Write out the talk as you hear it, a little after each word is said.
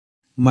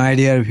My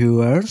dear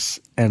viewers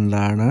and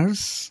learners,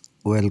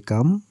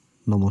 welcome,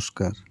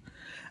 নমস্কাৰ।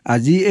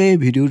 আজি এই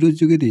ভিডিঅ'টোৰ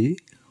যোগেদি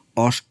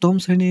অষ্টম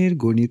শ্ৰেণীৰ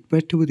গণিত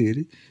পাঠ্যপুথিৰ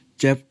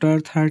চেপ্টাৰ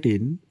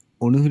 13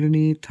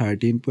 অনুশীলনী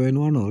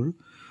 13.1ৰ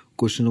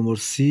কুৱেশ্যন নম্বৰ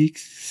 6,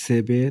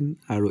 7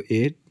 আৰু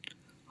 8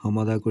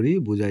 সমাধান কৰি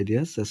বুজাই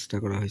দিয়াৰ চেষ্টা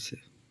কৰা হৈছে।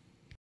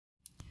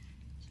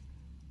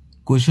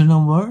 কুৱেশ্যন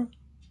নম্বৰ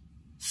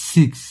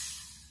 6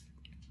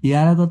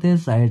 ইয়াৰ আগতে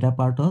চাৰিটা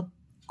পাৰ্টত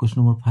কুৱেশ্যন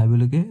নম্বৰ 5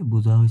 লৈকে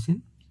বুজা হৈছিল।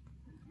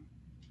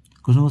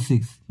 Question number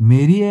 6.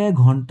 মেৰিয়ে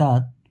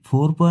ঘণ্টাত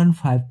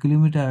 4.5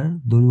 কিলোমিটাৰ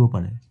দৌৰিব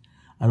পাৰে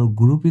আৰু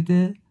গ্ৰুপিতে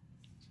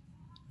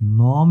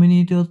 9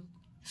 মিনিটত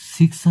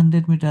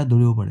 600 মিটাৰ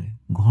দৌৰিব পাৰে।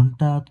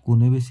 ঘণ্টাত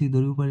কোনে বেছি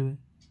দৌৰিব পাৰিবে?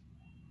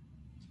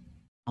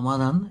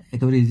 সমাধান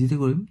একেবাৰে ইজিতে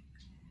কৰিম।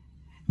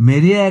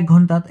 মেৰিয়ে এক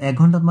ঘণ্টাত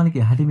মানে কি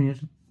 60 মিনিট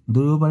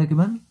দৌৰিব পাৰে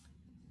কিমান?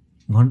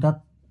 ঘণ্টাত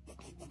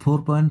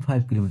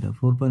 4.5 কিলোমিটাৰ।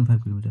 4.5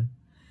 কিলোমিটাৰ।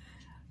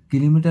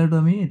 কিলোমিটাৰটো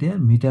আমি এতিয়া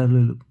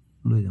মিটাৰলৈ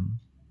লৈ যাম।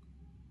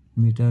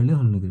 মিটাৰলৈ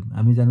হল নকৰিম।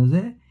 আমি জানো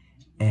যে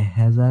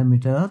 1000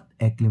 মিটাৰত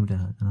 1 কিলোমিটাৰ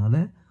হয়।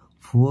 তেনেহলে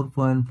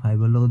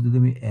 4.5 লগত যদি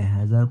আমি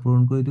 1000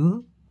 পূৰণ কৰি দিও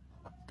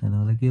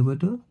তেনেহলে কি হ'ব?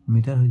 এইটো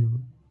মিটাৰ হৈ যাব।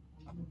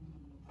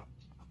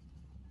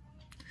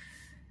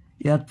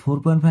 ইয়াত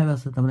 4.5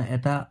 আছে, তাৰমানে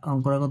এটা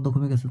অংকৰ আগত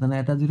দশমিক আছে, তাৰমানে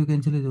এটা জিৰো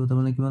কেনসেল হৈ যাব।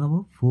 তাৰমানে কিমান হ'ব?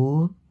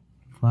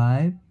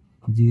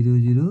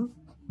 4500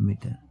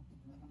 মিটাৰ।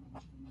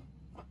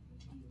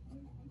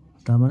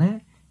 তাৰমানে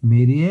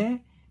মেৰিয়ে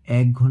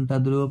 1 ঘণ্টা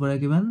দৌৰিব পাৰে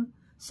কিমান?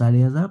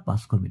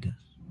 4500 মিটাৰ।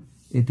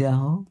 এতিয়া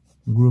আহো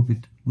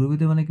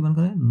গ্ৰুপিতে মানে কিমান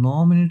কৰে?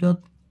 9 মিনিটত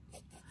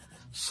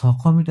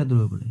 600 মিটাৰ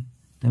দৌৰিব পাৰে।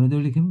 আমি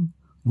লিখিম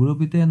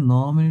গ্ৰুপিতে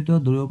 9 মিনিটত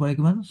দৌৰিব পাৰে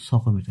কিমান?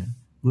 600 মিটাৰ।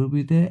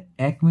 গ্ৰুপিতে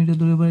 1 মিনিটত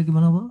দৌৰিব পাৰে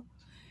কিমান হ'ব?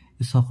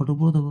 600টো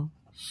ওপৰত হ'ব।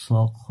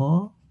 600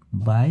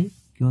 বাই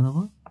কিমান হ'ব?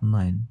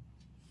 9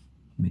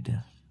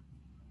 মিটাৰ।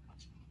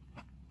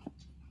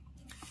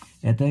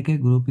 এটাকে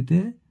গ্ৰুপিতে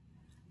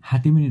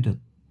 60 মিনিটত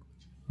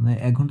মানে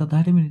 1 ঘণ্টাত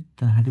 60 মিনিট।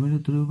 60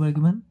 মিনিটত দৌৰিব পাৰে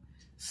কিমান?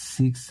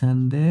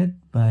 600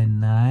 by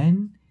 9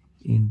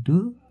 into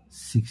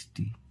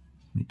 60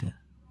 মিটাৰ।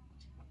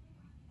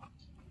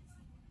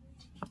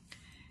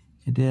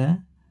 এতিয়া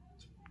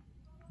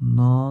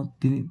 9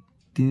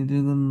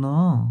 3 গুণ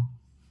 9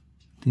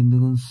 3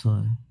 গুণ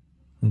 6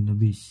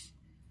 20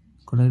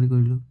 কটাকটি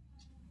কৰিলো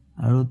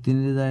আৰু 3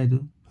 ৰে যায় এইটো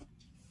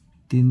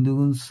 3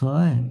 গুণ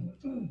 6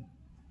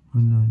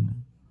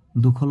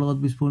 200 লগত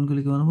 20 পূৰণ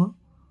কৰিলে কিমান হ'ব?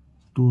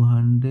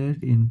 200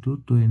 into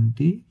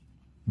 20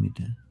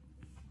 মিটাৰ।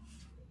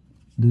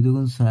 2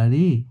 গুণ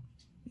 4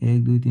 1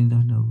 2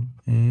 3 হ'ব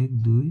 1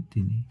 2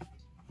 3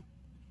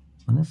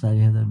 মানে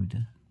 4000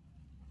 মিটাৰ।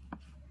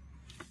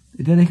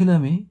 এতিয়া দেখিলো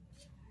আমি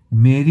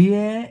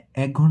মেৰিয়ে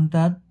 1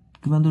 ঘণ্টাত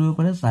কিমান দৌৰিব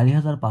পাৰে?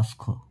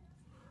 4500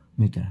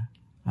 মিটাৰ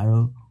আৰু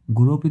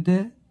গ্ৰুপিতে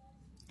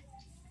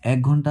 1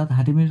 ঘণ্টাত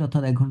 60 মিনিট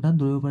অৰ্থাৎ 1 ঘণ্টাত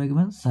দৌৰিব পাৰে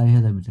কিমান?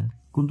 4000 মিটাৰ।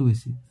 কোনটো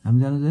বেছি? আমি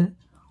জানো যে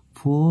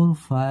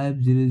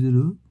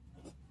 4500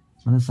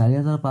 মানে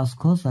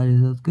 4500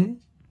 4000তকৈ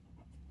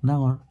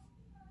ডাঙৰ।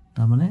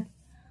 তাৰমানে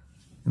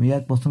আমি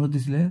ইয়াক প্ৰশ্নত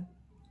দিছিলে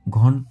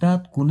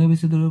ঘণ্টাত কোনে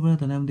বেছি দৌৰিব পাৰে।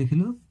 তেনে আমি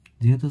দেখিলো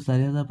যেহেতু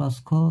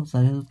 4500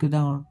 4000তকৈ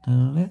ডাঙৰ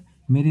তেনেহলে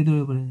মেৰি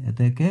দৌৰিব পাৰে।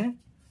 এতেকে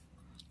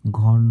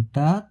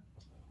ঘণ্টাত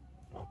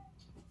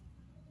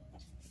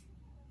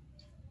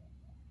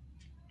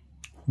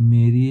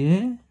মেৰিয়ে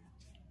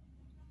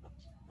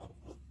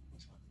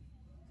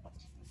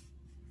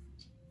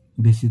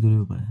বেছি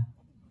দৌৰিব পাৰে।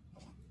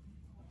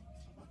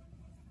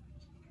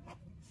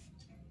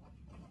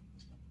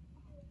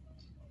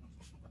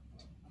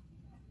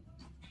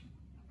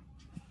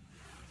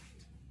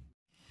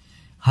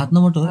 সাত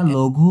নম্বৰটো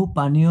লঘু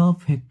পানীয়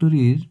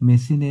ফেক্টৰীৰ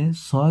মেচিনে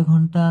 6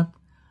 ঘণ্টাত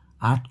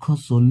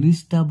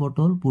 840টা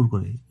বটল পুৰ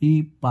কৰে। ই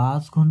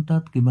 5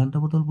 ঘণ্টাত কিমানটা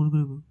বটল পুৰ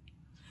কৰিব?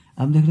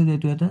 আমি দেখিলো যে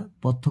এইটো এটা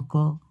প্ৰত্যক্ষ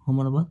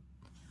সমানুপাত।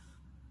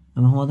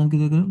 আমি সমাধান কি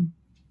কৰিম?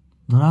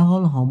 ধৰা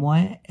হল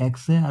সময় x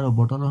আৰু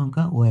বটলৰ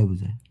সংখ্যা y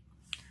বুজায়।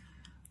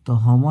 তো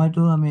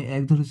সময়টো আমি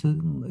 1 ধৰিছো,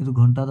 এইটো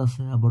ঘণ্টাত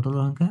আছে আৰু বটলৰ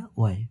সংখ্যা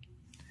y।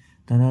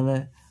 তেনেহলে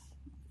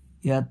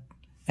ইয়াত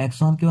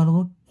x1 কিমান হ'ব?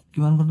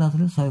 কিমান ঘণ্টা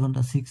আছিল? 6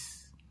 ঘণ্টা 6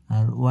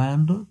 আৰু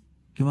y1টো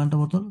কিমানটা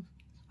বটল?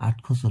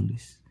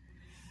 840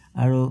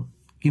 আৰু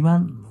কিমান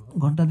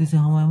ঘণ্টা দিছে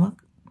সময় আমাক?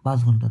 5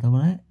 ঘণ্টা।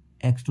 তাৰমানে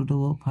x2 টো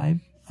 5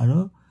 আৰু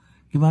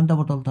কিমানটা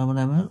বটল?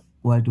 তাৰমানে আমাৰ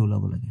y2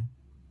 ওলাব লাগে।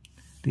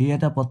 তো ই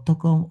এটা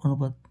প্ৰত্যক্ষ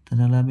অনুপাত।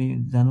 তেনেহলে আমি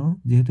জানো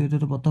যেহেতু এইটো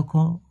এটা প্ৰত্যক্ষ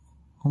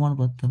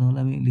সমানুপাত তেনেহলে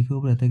আমি লিখিব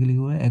পাৰো এটাকে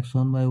লিখিব পাৰো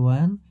x1 by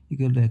y1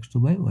 equal to x2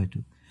 by y2।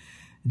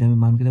 এতিয়া আমি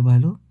মান কেইটা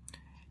পাইলো।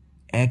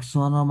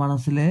 x1 ৰ মান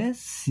আছিলে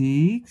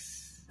 6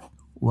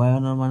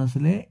 y1 ৰ মান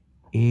আছিলে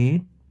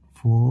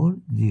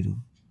 840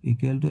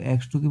 equal to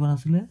x2 কিমান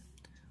আছিলে?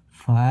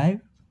 5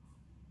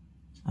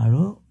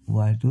 আৰু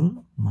y2 ৰ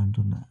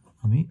মানটো না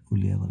আমি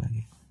উলিয়াব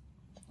লাগে।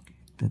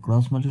 তো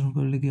ক্ৰস মাল্টিপ্লিকেশ্যন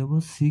কৰিলে কি হ'ব?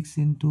 6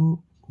 into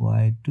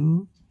y2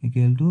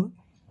 equal to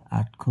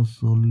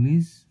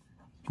 840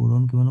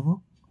 পূৰণ কিমান হ'ব?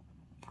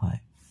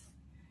 5।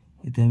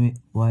 এতিয়া আমি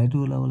y2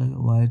 ওলাব লাগে।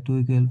 y2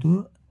 equal to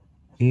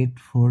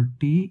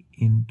 840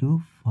 into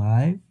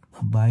 5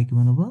 by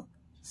কিমান হ'ব?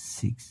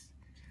 6।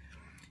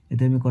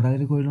 এতিয়া আমি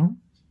কটাকটি কৰি লওঁ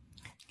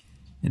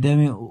এতিয়া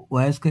আমি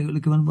y স্কয়াৰ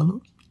কৰিলে কিমান পালো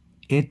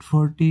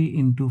 840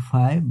 into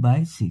 5 by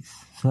 6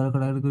 6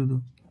 কটাকটি কৰি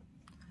দিওঁ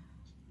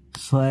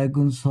 6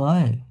 গুণ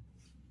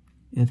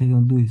 6 এতে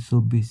কিমান 2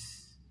 24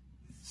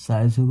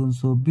 4 গুণ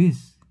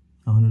 24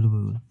 ahonilo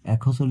হৈ গল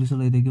 140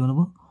 লৈ এতিয়া কিমান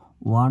হ'ব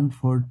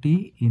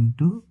 140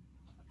 into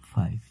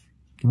 5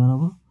 কিমান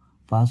হ'ব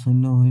 5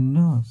 শূন্য শূন্য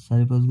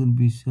 4 5 গুণ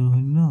 20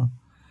 শূন্য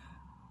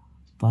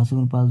 5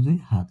 গুণ 5 2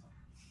 7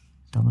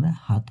 তাৰ মানে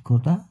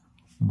 700টা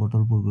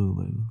বটল পুৰ কৰিব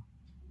পাৰিব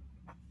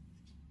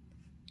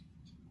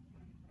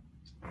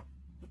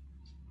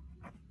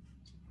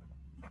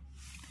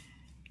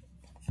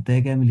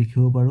এটাকে আমি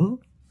লিখিব পাৰো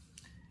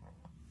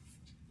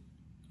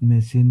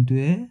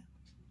মেচিনটোৱে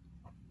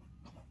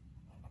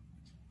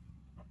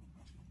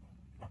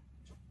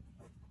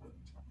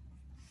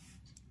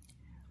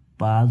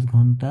 5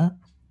 ঘন্টা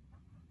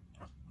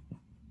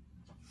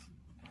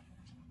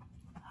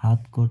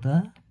 700টা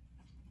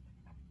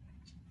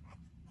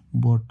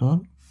বটল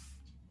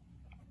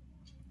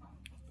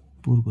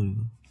পুৰ কৰিব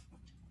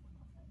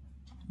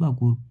বা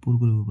পুৰ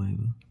কৰিব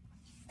পাৰিব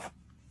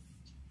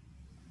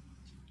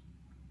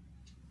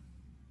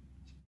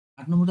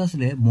 8 নম্বৰটো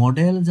আছিল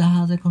মডেল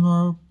জাহাজ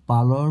এখনৰ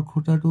পালৰ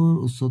খুঁটাটোৰ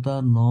উচ্চতা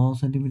 9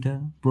 সেন্টিমিটাৰ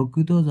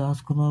প্ৰকৃত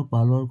জাহাজখনৰ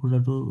পালৰ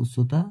খুঁটাটোৰ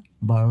উচ্চতা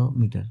 12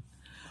 মিটাৰ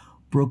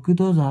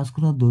প্ৰকৃত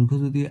জাহাজখনৰ দৈৰ্ঘ্য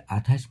যদি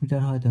 28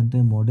 মিটাৰ হয় তেন্তে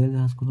মডেল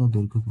জাহাজখনৰ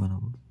দৈৰ্ঘ্য কিমান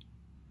হ'ব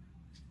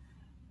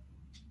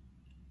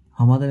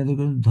সমাধান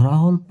এটো ধৰা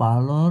হল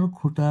পালৰ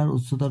খুঁটাৰ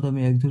উচ্চতাটো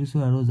আমি 1 ধৰিছো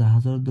আৰু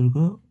জাহাজৰ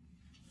দৈৰ্ঘ্য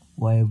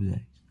y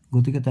বুজায়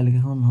গতিকে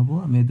তালিকাখন হ'ব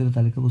আমি এটো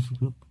তালিকা প্ৰস্তুত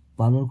কৰিম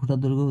পালৰ খুঁটাৰ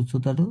দৈৰ্ঘ্য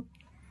উচ্চতাটো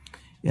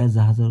ইয়া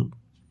জাহাজৰ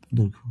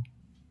দৈৰ্ঘ্য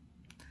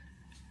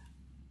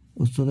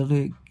উচ্চতাটো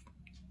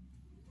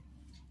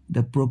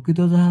the প্ৰকৃত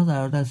জাহাজ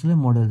আৰ এটা আছিল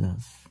মডেল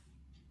জাহাজ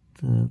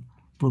তো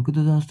প্ৰকৃত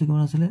জাহাজটো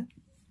কিমান আছিল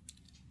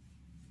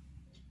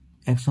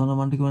এক্সনৰ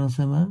মানটো কিমান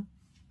আছে আমাৰ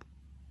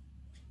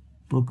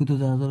প্ৰকৃত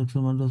জাহাজৰ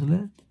এক্সনৰ মানটো আছিল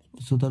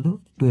উচ্চতাটো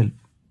 12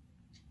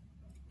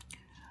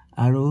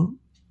 আৰু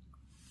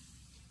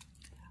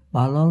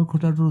পালৰ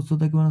খুঁটাটোৰ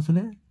উচ্চতা কিমান আছিল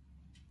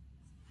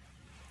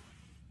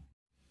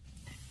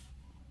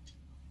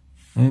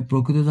এই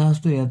প্ৰকৃত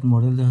জাহাজটো ইয়াত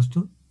মডেল জাহাজটো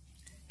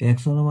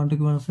এক্সনৰ মানটো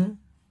কিমান আছে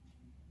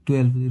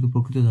 12 এটো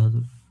প্ৰকৃত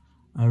জাহাজৰ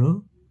আৰু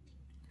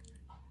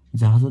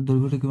জাহাজৰ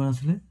দৈৰ্ঘ্যটো কিমান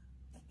আছিল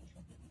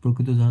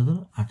প্ৰকৃত জাহাজৰ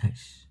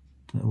 28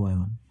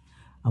 y1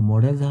 আৰু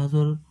মডেল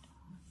জাহাজৰ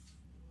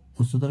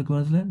উচ্চতা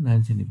কিমান আছিল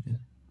 9 সেন্টিমিটাৰ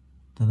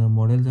তাহলে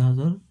মডেল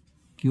জাহাজৰ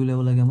কি উলাব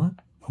লাগে আমাৰ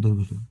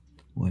দৈৰ্ঘ্যটো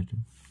y2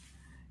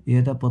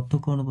 এটা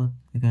পাৰ্থক্য অনুপাত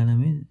একাৰণে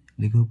আমি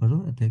লিখিব পাৰো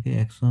এটাকে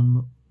x1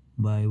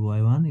 by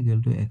y1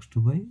 = x2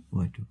 by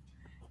y2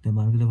 তে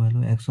মানগুলো ভালো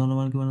x1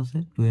 মান কিমান আছে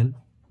 12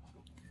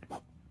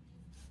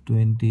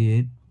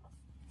 28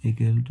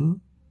 =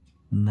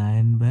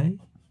 9 by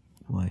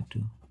y2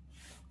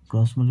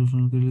 cross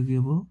multiplication কৰিলে কি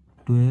হ'ব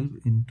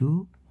 12 into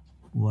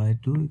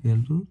y2 =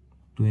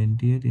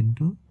 28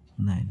 into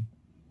 9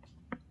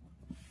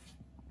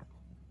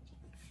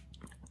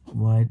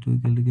 y2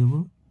 কি হ'ব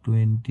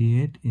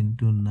 28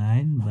 into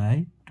 9 by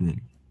 12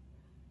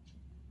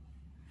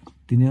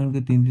 3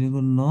 গুণ 3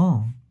 গুণ 9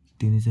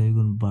 3 4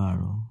 গুণ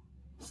 12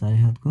 4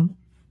 7 গুণ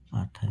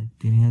 28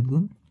 3 7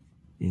 গুণ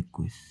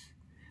 21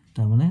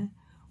 তাৰ মানে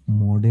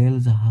মডেল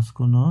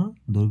জাহাজখনৰ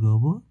দৈৰ্ঘ্য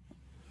হ'ব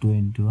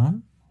 21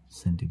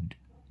 সেন্টিমিটাৰ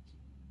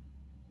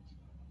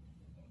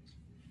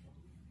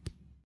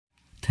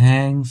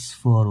থ্যাঙ্কস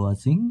ফৰ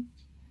ওয়াচিং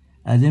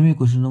আজি আমি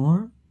কোৱেশ্চন নম্বৰ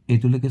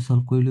 8 লৈকে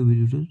সলভ কৰিলো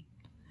ভিডিওটো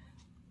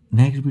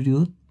নেক্সট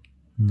ভিডিওত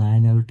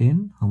 9 আৰু 10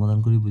 সমাধান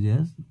কৰি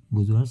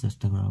বুজোৱাৰ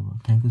চেষ্টা কৰা হ'ব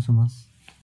থ্যাংক ইউ সো মাচ